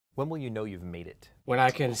When will you know you've made it? When I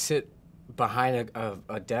can sit behind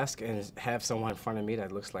a desk and have someone in front of me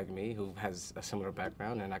that looks like me, who has a similar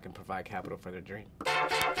background, and I can provide capital for their dream.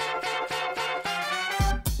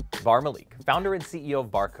 Malik, founder and CEO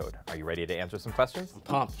of Barcode. Are you ready to answer some questions? I'm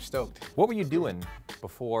pumped, stoked. What were you doing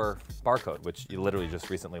before Barcode, which you literally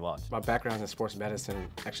just recently launched? My background is in sports medicine,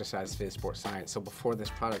 exercise, phys, sports science. So before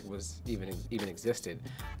this product was even existed,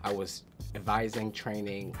 I was advising,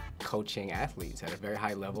 training, coaching athletes at a very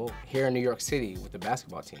high level here in New York City with the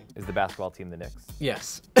basketball team. Is the basketball team the Knicks?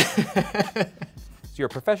 Yes. So you're a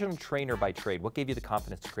professional trainer by trade. What gave you the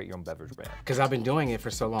confidence to create your own beverage brand? Because I've been doing it for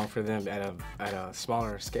so long for them at a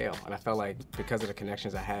smaller scale. And I felt like because of the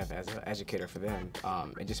connections I have as an educator for them,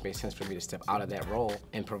 it just made sense for me to step out of that role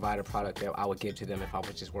and provide a product that I would give to them if I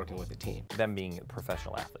was just working with the team. Them being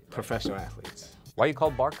professional athletes. Right? Professional athletes. Why are you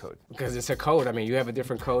called Barcode? Because it's a code. I mean, you have a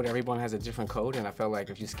different code. Everyone has a different code. And I felt like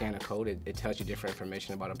if you scan a code, it tells you different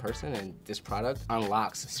information about a person. And this product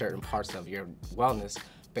unlocks certain parts of your wellness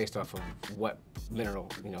based off of what mineral,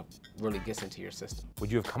 really gets into your system. Would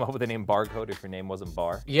you have come up with the name Barcode if your name wasn't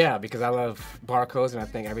Bar? Yeah, because I love barcodes and I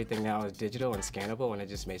think everything now is digital and scannable and it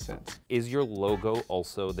just made sense. Is your logo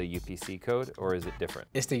also the UPC code or is it different?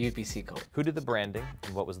 It's the UPC code. Who did the branding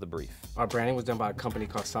and what was the brief? Our branding was done by a company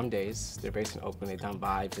called Some Days. They're based in Oakland. They've done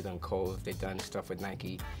Vibes, they've done Cove, they've done stuff with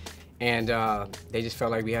Nike. And they just felt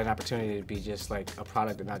like we had an opportunity to be just like a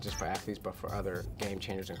product that not just for athletes, but for other game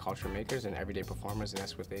changers and culture makers and everyday performers, and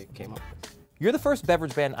that's what they came up with. You're the first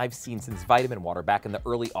beverage brand I've seen since vitamin water back in the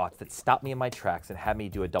early aughts that stopped me in my tracks and had me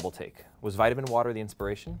do a double take. Was vitamin water the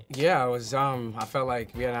inspiration? Yeah, it was. I felt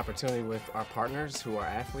like we had an opportunity with our partners who are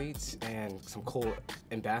athletes and some cool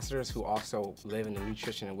ambassadors who also live in the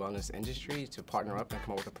nutrition and wellness industry to partner up and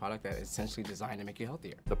come up with a product that is essentially designed to make you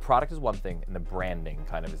healthier. The product is one thing and the branding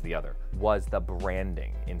kind of is the other. Was the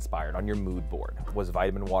branding inspired on your mood board? Was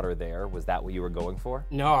vitamin water there? Was that what you were going for?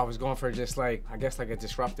 No, I was going for just like, I guess like a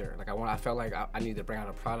disruptor. Like I felt like I need to bring out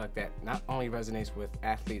a product that not only resonates with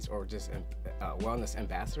athletes or just wellness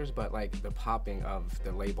ambassadors, but like the popping of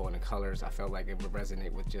the label and the colors, I felt like it would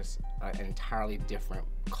resonate with just an entirely different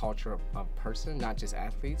culture of person, not just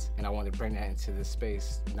athletes. And I wanted to bring that into this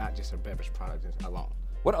space, not just a beverage product alone.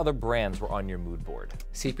 What other brands were on your mood board?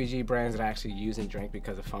 CPG brands that I actually use and drink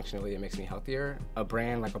because of functionally it makes me healthier. A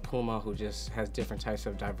brand like a Puma who just has different types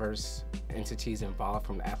of diverse entities involved,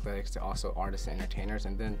 from athletics to also artists and entertainers.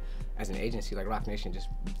 And then as an agency like Roc Nation just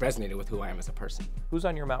resonated with who I am as a person. Who's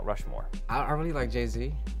on your Mount Rushmore? I really like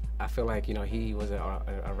Jay-Z. I feel like, he was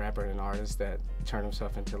a rapper and an artist that turned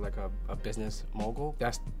himself into like a business mogul.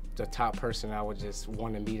 That's the top person I would just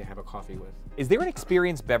want to meet and have a coffee with. Is there an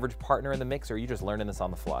experienced beverage partner in the mix or are you just learning this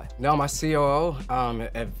on the fly? No, my COO,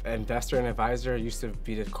 investor and advisor, used to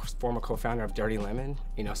be the former co-founder of Dirty Lemon.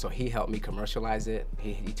 So he helped me commercialize it.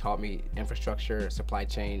 He taught me infrastructure, supply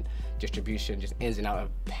chain, distribution, just ins and out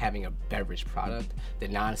of having a beverage product, the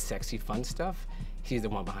non-sexy fun stuff. He's the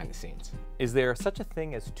one behind the scenes. Is there such a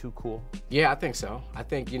thing as too cool? Yeah, I think so. I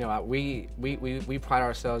think, we pride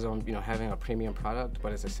ourselves on, having a premium product,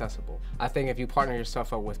 but it's accessible. I think if you partner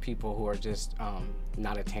yourself up with people who are just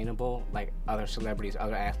not attainable, like other celebrities,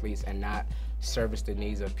 other athletes, and not service the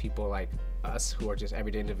needs of people like us who are just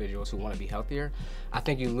everyday individuals who want to be healthier, I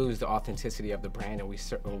think you lose the authenticity of the brand, and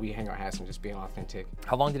we hang our hats on just being authentic.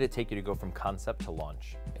 How long did it take you to go from concept to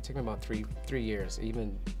launch? It took me about three years,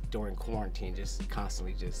 even during quarantine, just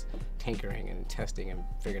constantly just tinkering and testing and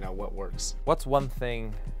figuring out what works. What's one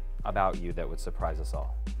thing about you that would surprise us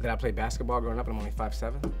all? That I played basketball growing up and I'm only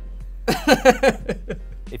 5'7".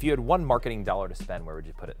 If you had one marketing dollar to spend, where would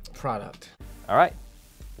you put it? Product. All right.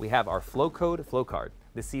 We have our Flowcode Flow Card.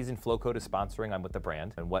 This season, Flowcode is sponsoring I'm With the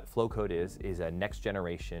Brand. And what Flowcode is a next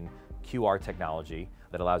generation QR technology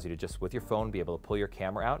that allows you to just, with your phone, be able to pull your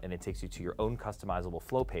camera out and it takes you to your own customizable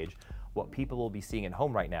flow page. What people will be seeing at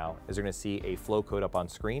home right now is they're gonna see a Flowcode up on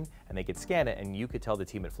screen and they could scan it and you could tell the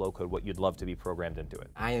team at Flowcode what you'd love to be programmed into it.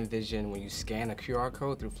 I envision when you scan a QR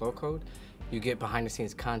code through Flowcode, you get behind the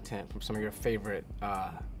scenes content from some of your favorite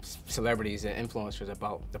celebrities and influencers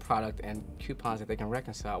about the product and coupons that they can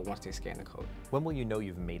reconcile once they scan the code. When will you know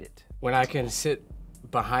you've made it? When I can sit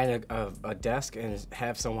behind a desk and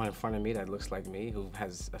have someone in front of me that looks like me, who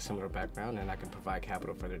has a similar background, and I can provide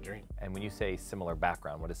capital for their dream. And when you say similar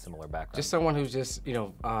background, what is similar background? Just someone who's just,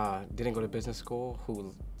 didn't go to business school,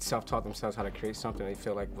 who self-taught themselves how to create something they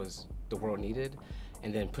feel like was the world needed,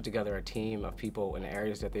 and then put together a team of people in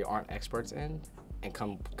areas that they aren't experts in, and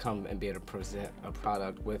come and be able to present a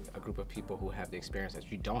product with a group of people who have the experience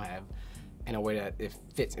that you don't have in a way that it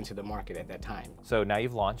fits into the market at that time. So now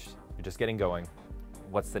you've launched, you're just getting going.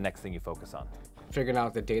 What's the next thing you focus on? figuring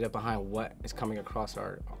out the data behind what is coming across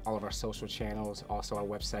all of our social channels, also our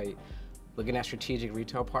website, looking at strategic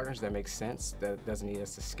retail partners that make sense, that doesn't need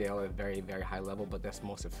us to scale at a very, very high level, but that's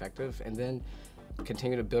most effective. And then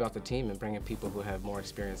continue to build out the team and bring in people who have more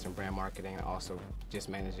experience in brand marketing and also just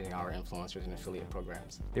managing our influencers and affiliate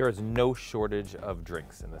programs. There is no shortage of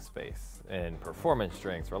drinks in this space, and performance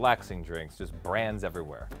drinks, relaxing drinks, just brands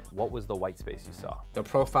everywhere. What was the white space you saw? The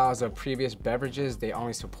profiles of previous beverages, they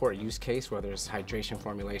only support use case, whether it's hydration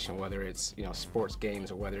formulation, whether it's sports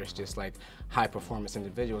games, or whether it's just like high performance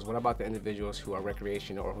individuals. What about the individuals who are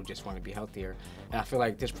recreational or who just want to be healthier? And I feel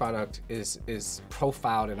like this product is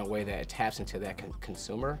profiled in a way that it taps into that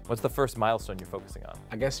consumer. What's the first milestone you're focusing on?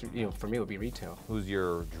 I guess for me it would be retail. Who's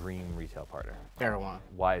your dream retail partner? Erewhon.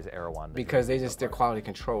 Why is Erewhon? Because their quality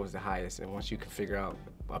control is the highest, and once you can figure out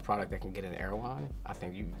a product that can get an Erewhon, I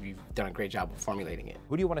think you've done a great job of formulating it.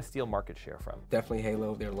 Who do you want to steal market share from? Definitely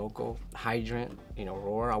Halo, they're local. Hydrant,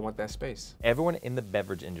 Roar, I want that space. Everyone in the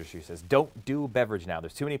beverage industry says, don't do beverage now.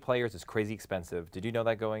 There's too many players, it's crazy expensive. Did you know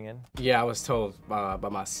that going in? Yeah, I was told by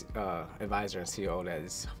my advisor and CEO that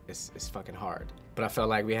it's fucking hard. But I felt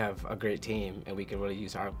like we have a great team and we can really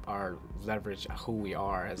use our leverage, who we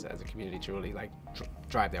are as a community to really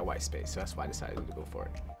drive that white space. So that's why I decided to go for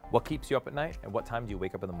it. What keeps you up at night, and what time do you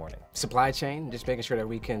wake up in the morning? Supply chain, just making sure that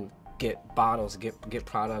we can get bottles, get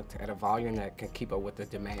product at a volume that can keep up with the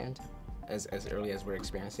demand as early as we're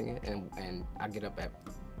experiencing it. And I get up at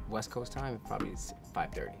West Coast time, probably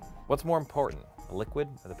 5:30. What's more important, the liquid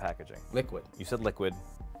or the packaging? Liquid. You said liquid,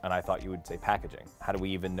 and I thought you would say packaging. How do we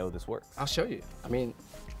even know this works? I'll show you. I mean,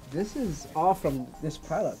 this is all from this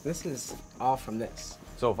product. This is all from this.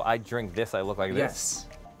 So if I drink this, I look like this? Yes.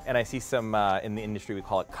 And I see some, in the industry we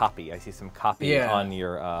call it copy. I see some copy on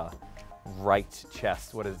your right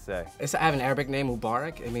chest. What does it say? I have an Arabic name,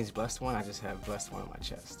 Mubarak. It means blessed one. I just have blessed one on my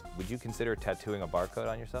chest. Would you consider tattooing a barcode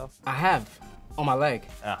on yourself? I have. On my leg.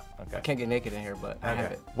 Ah, okay. I can't get naked in here, but I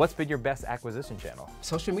have it. What's been your best acquisition channel?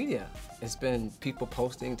 Social media. It's been people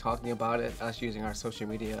posting, talking about it, us using our social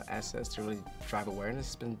media assets to really drive awareness.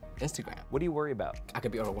 It's been Instagram. What do you worry about? I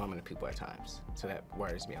could be overwhelming to people at times, so that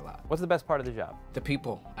worries me a lot. What's the best part of the job? The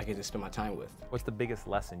people I get to spend my time with. What's the biggest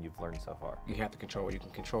lesson you've learned so far? You have to control what you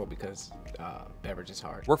can control because beverage is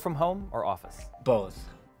hard. Work from home or office? Both.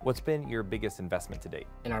 What's been your biggest investment to date?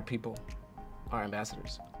 In our people. Our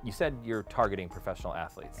ambassadors. You said you're targeting professional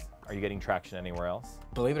athletes. Are you getting traction anywhere else?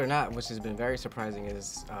 Believe it or not, which has been very surprising,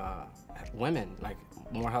 is women, like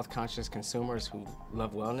more health conscious consumers who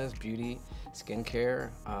love wellness, beauty,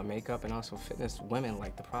 skincare, makeup, and also fitness. Women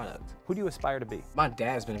like the product. Who do you aspire to be? My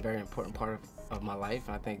dad's been a very important part of my life,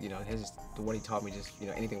 and I think what he taught me, just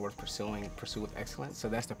anything worth pursuing, pursue with excellence. So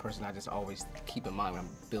that's the person I just always keep in mind when I'm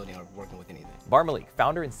building or working with anything. Malik,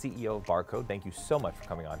 founder and CEO of Barcode, thank you so much for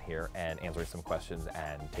coming on here and answering some questions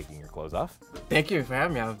and taking your clothes off. Thank you for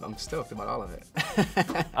having me. I'm stoked about all of it.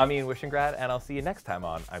 I'm Ian Wishengrad, and I'll see you next time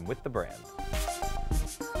on I'm With the Brand.